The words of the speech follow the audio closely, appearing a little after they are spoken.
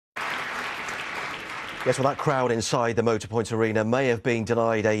Yes, well, that crowd inside the Motorpoint Arena may have been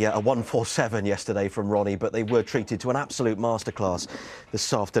denied a 147 yesterday from Ronnie, but they were treated to an absolute masterclass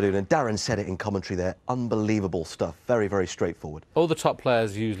this afternoon. And Darren said it in commentary there. Unbelievable stuff. Very, very straightforward. All the top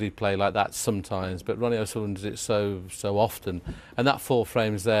players usually play like that sometimes, but Ronnie O'Sullivan does it so often. And that 4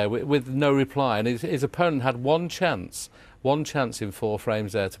 frames there with no reply. And his opponent had one chance in 4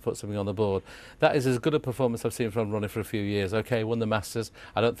 frames there to put something on the board. That is as good a performance I've seen from Ronnie for a few years. OK, won the Masters.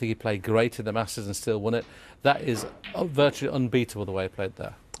 I don't think he played great in the Masters and still won it. That is virtually unbeatable the way he played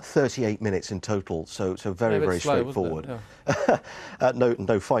there. 38 minutes in total, so very, very slow, straightforward. Yeah.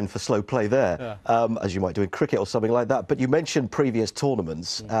 No fine for slow play there, yeah. As you might do in cricket or something like that. But you mentioned previous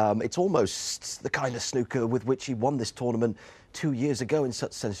tournaments. It's almost the kind of snooker with which he won this tournament 2 years ago in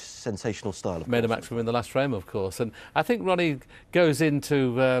such sensational style. Made a match from in the last frame, of course. And I think Ronnie goes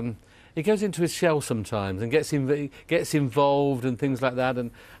into his shell sometimes and gets involved and things like that.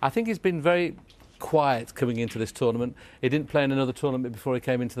 And I think he's been very quiet coming into this tournament. He didn't play in another tournament before he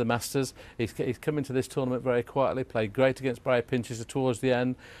came into the Masters. He's come into this tournament very quietly, played great against Barry Pinchester towards the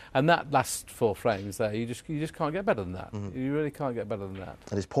end, and that last 4 frames there, you just can't get better than that. You really can't get better than that.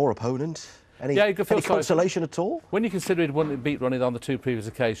 And his poor opponent. Any feel consolation at all? When you consider he'd beat Ronnie on the 2 previous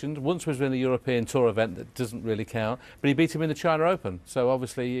occasions, once was in the European Tour event that doesn't really count, but he beat him in the China Open. So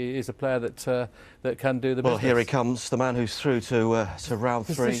obviously he's a player that can do the business. Well, here he comes, the man who's through to round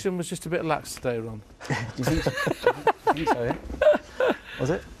 3. His position was just a bit lax today, Ron. Do you think so? Yeah?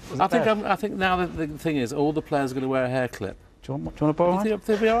 Was it? I think now the thing is, all the players are going to wear a hair clip. Do you want to borrow one? Do you think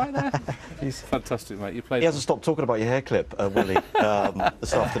they'll be all right there? He's fantastic, mate. You played. He hasn't stopped talking about your hair clip, Willie,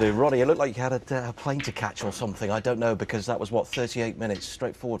 this afternoon. Ronnie, it looked like you had a plane to catch or something. I don't know, because that was, what, 38 minutes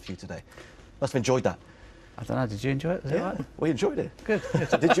straightforward for you today. Must have enjoyed that. I don't know. Did you enjoy it? Was it right? We enjoyed it. Good.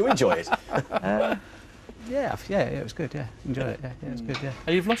 Did you enjoy it? Yeah, it was good. Yeah, enjoyed it. Yeah, it was good. Yeah.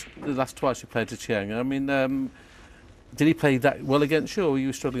 And you've lost the last twice you played to Chiang. I mean, did he play that well against you, or were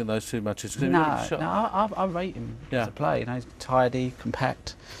you struggling in those 2 matches? No, I rate him as a player. You know, he's tidy,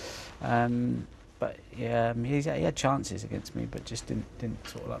 compact. But yeah, he had chances against me, but just didn't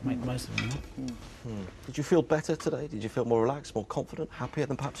sort of like make the most of them. Did you feel better today? Did you feel more relaxed, more confident, happier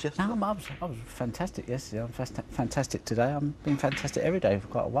than perhaps yesterday? No, I was fantastic yesterday. I'm fantastic today. I've been fantastic every day for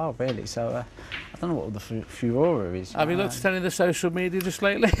quite a while, really. So I don't know what all the furore is. Have you looked at any of the social media just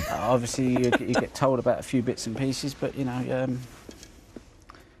lately? Obviously, you get told about a few bits and pieces, but you know.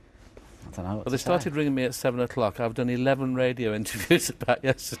 I don't know what well, they started ringing me at 7 o'clock. I've done 11 radio interviews about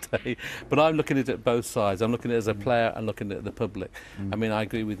yesterday, but I'm looking at it at both sides. I'm looking at it as a player and looking at it at the public. I mean, I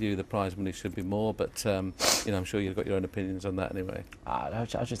agree with you, the prize money should be more, but you know, I'm sure you've got your own opinions on that anyway. I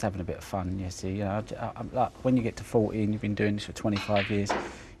was just having a bit of fun yesterday. You know, like when you get to 40 and you've been doing this for 25 years,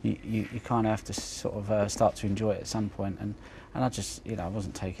 you kind of have to sort of start to enjoy it at some point. And I just, you know, I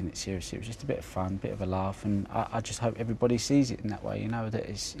wasn't taking it seriously. It was just a bit of fun, a bit of a laugh, and I just hope everybody sees it in that way. You know, that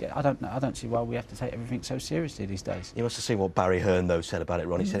it's. Yeah, I don't see why we have to take everything so seriously these days. You must have seen what Barry Hearn though said about it,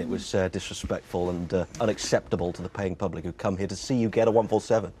 Ron. He said it was disrespectful and unacceptable to the paying public who come here to see you get a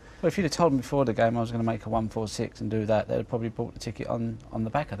 147. Well, if you'd have told me before the game I was going to make a 146 and do that, they'd have probably bought the ticket on the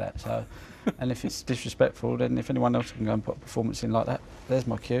back of that. So, and if it's disrespectful, then if anyone else can go and put a performance in like that, there's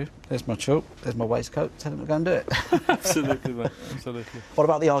my cue, there's my chalk, there's my waistcoat. Tell them to go and do it. Absolutely, mate. Absolutely. What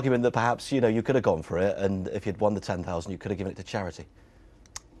about the argument that perhaps, you know, you could have gone for it, and if you'd won the 10,000, you could have given it to charity?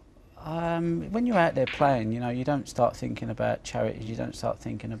 When you're out there playing, you know, you don't start thinking about charities. You don't start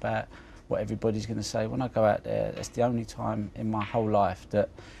thinking about what everybody's going to say. When I go out there, it's the only time in my whole life that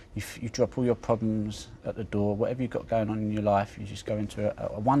you drop all your problems at the door. Whatever you've got going on in your life, you just go into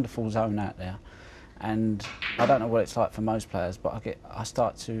a wonderful zone out there. And I don't know what it's like for most players, but I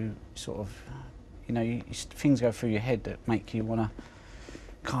start to sort of, you know, things go through your head that make you want to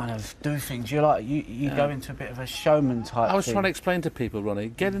kind of do things. You're like, you go into a bit of a showman type thing. I was trying to explain to people, Ronnie,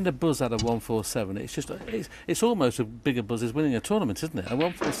 getting the buzz out of 147, it's almost a bigger buzz as winning a tournament, isn't it? And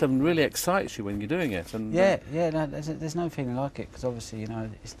 147 really excites you when you're doing it. And no, there's no feeling like it, because obviously, you know,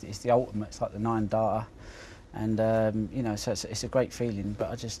 it's the ultimate. It's like the 9 data, and you know, so it's a great feeling.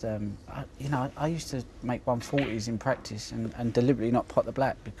 But I just, you know, I used to make 140s in practice and deliberately not pot the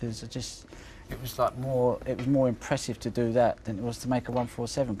black, because it was more impressive to do that than it was to make a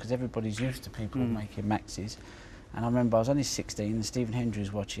 147, because everybody's used to people making maxes. And I remember I was only 16 and Stephen Hendry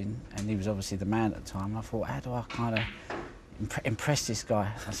was watching, and he was obviously the man at the time, and I thought, how do I kind of impress this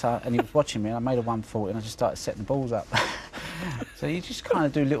guy? And he was watching me, and I made a 140 and I just started setting the balls up. So you just kind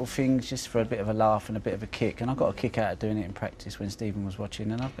of do little things just for a bit of a laugh and a bit of a kick, and I got a kick out of doing it in practice when Stephen was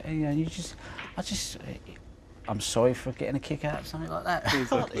watching, and I'm sorry for getting a kick out of something like that.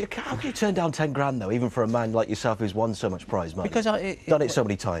 How can you turn down 10 grand though, even for a man like yourself who's won so much prize money? Because done it so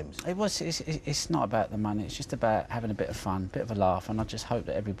many times. It's not about the money. It's just about having a bit of fun, a bit of a laugh, and I just hope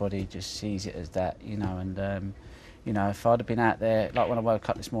that everybody just sees it as that, you know. And you know, if I'd have been out there, like when I woke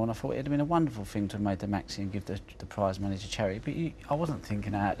up this morning, I thought it'd have been a wonderful thing to have made the maxi and give the prize money to charity. But I wasn't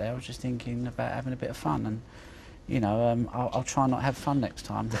thinking out there. I was just thinking about having a bit of fun, and you know, I'll try not to have fun next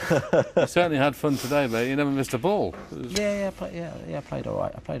time. You certainly had fun today, mate. You never missed a ball. I played all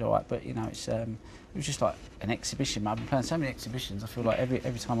right. I played all right, but you know, it was just like an exhibition. I've been playing so many exhibitions. I feel like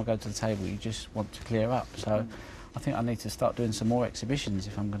every time I go to the table, you just want to clear up. So I think I need to start doing some more exhibitions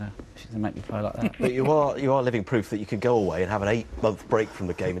if you're gonna make me play like that. But you are living proof that you can go away and have an 8-month break from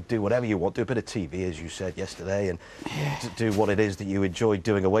the game and do whatever you want. Do a bit of TV, as you said yesterday, and do what it is that you enjoyed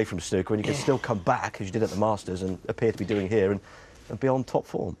doing away from snooker, and you can still come back, as you did at the Masters, and appear to be doing here, and be on top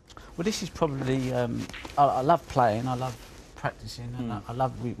form. Well, this is probably... I love playing, I love practising, and I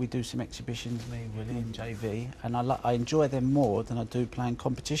love... We do some exhibitions, me, Willie and JV, and I enjoy them more than I do playing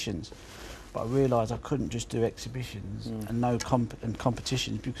competitions. But I realised I couldn't just do exhibitions and no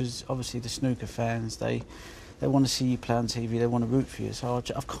competitions, because obviously the snooker fans, they want to see you play on TV, they want to root for you. So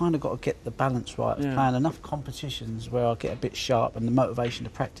I've kind of got to get the balance right of playing enough competitions where I get a bit sharp and the motivation to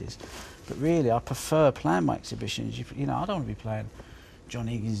practice. But really, I prefer playing my exhibitions. You know, I don't want to be playing John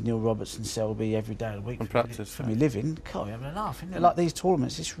Higgins, Neil Robertson, Selby every day of the week for me living. God, you're having a laugh, isn't it? Like these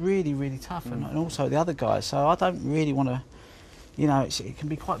tournaments, it's really, really tough, and also the other guys. So I don't really want to. You know, it can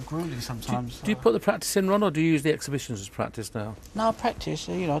be quite grueling sometimes. Do you put the practice in, Ron, or do you use the exhibitions as practice now? No, I practice.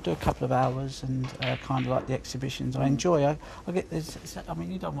 You know, I do a couple of hours, and kind of like the exhibitions. I enjoy. I get this. I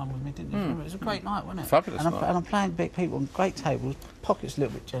mean, you done one with me, didn't you? It was a great night, wasn't it? Fabulous night. And I'm playing big people on great tables, pockets a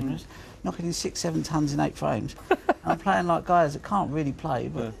little bit generous, knocking in 6-7 tons in 8 frames. And I'm playing like guys that can't really play,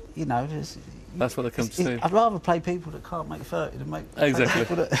 but you know, that's what they come to see. I'd rather play people that can't make 30 than make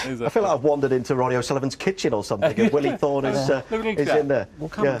exactly. I feel like I've wandered into Ronnie O'Sullivan's kitchen or something, and Willie Thorne is in there. Well,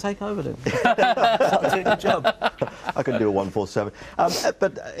 come and take over then. Start doing your job. I can do a 147.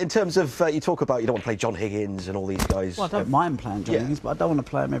 But in terms of, you talk about you don't want to play John Higgins and all these guys. Well, I don't mind playing John Higgins, but I don't want to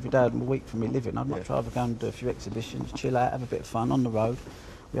play him every day of the week for me living. I'd much rather go and do a few exhibitions, chill out, have a bit of fun on the road.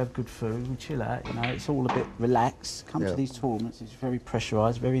 We have good food, we chill out, you know, it's all a bit relaxed. Come to these tournaments, it's very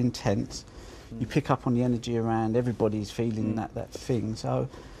pressurised, very intense. You pick up on the energy around, everybody's feeling that thing. So,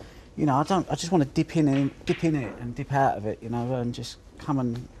 you know, I just want to dip in it and dip out of it, you know, and just come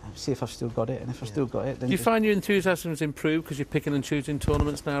and see if I've still got it, and if I've still got it, then... Do you find your enthusiasm's improved because you're picking and choosing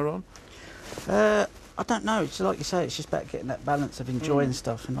tournaments now, Ron? I don't know. It's like you say, it's just about getting that balance of enjoying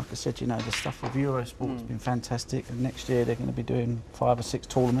stuff. And like I said, you know, the stuff with Eurosport's been fantastic, and next year they're going to be doing 5 or 6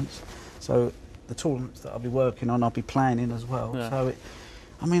 tournaments. So the tournaments that I'll be working on, I'll be playing in as well. So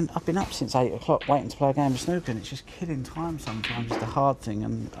I mean, I've been up since 8 o'clock waiting to play a game of snooker, and it's just killing time sometimes. It's the hard thing,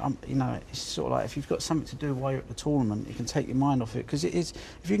 and you know, it's sort of like if you've got something to do while you're at the tournament, you can take your mind off it. Because it is,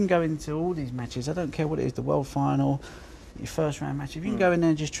 if you can go into all these matches, I don't care what it is, the world final, your first round match, if you can go in there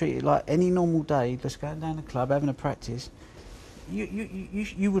and just treat it like any normal day, just going down the club, having a practice,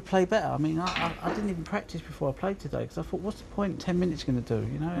 you would play better. I mean, I didn't even practice before I played today, because I thought, what's the point 10 minutes going to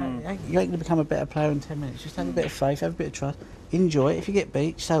do? You know, you ain't going to become a better player in 10 minutes. Just have a bit of faith, have a bit of trust, enjoy it. If you get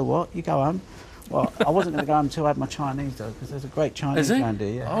beat, so what? You go home. Well, I wasn't going to go home until I had my Chinese, though, because there's a great Chinese around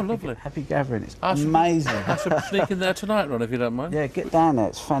here. Yeah, lovely. Happy gathering. It's amazing. I should sneak in there tonight, Ron, if you don't mind. Yeah, get down there.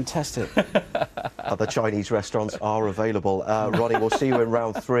 It's fantastic. Other Chinese restaurants are available. Ronnie, we'll see you in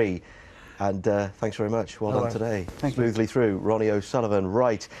round 3. And thanks very much. Well done today. Thank you. Smoothly through. Ronnie O'Sullivan,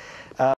 right.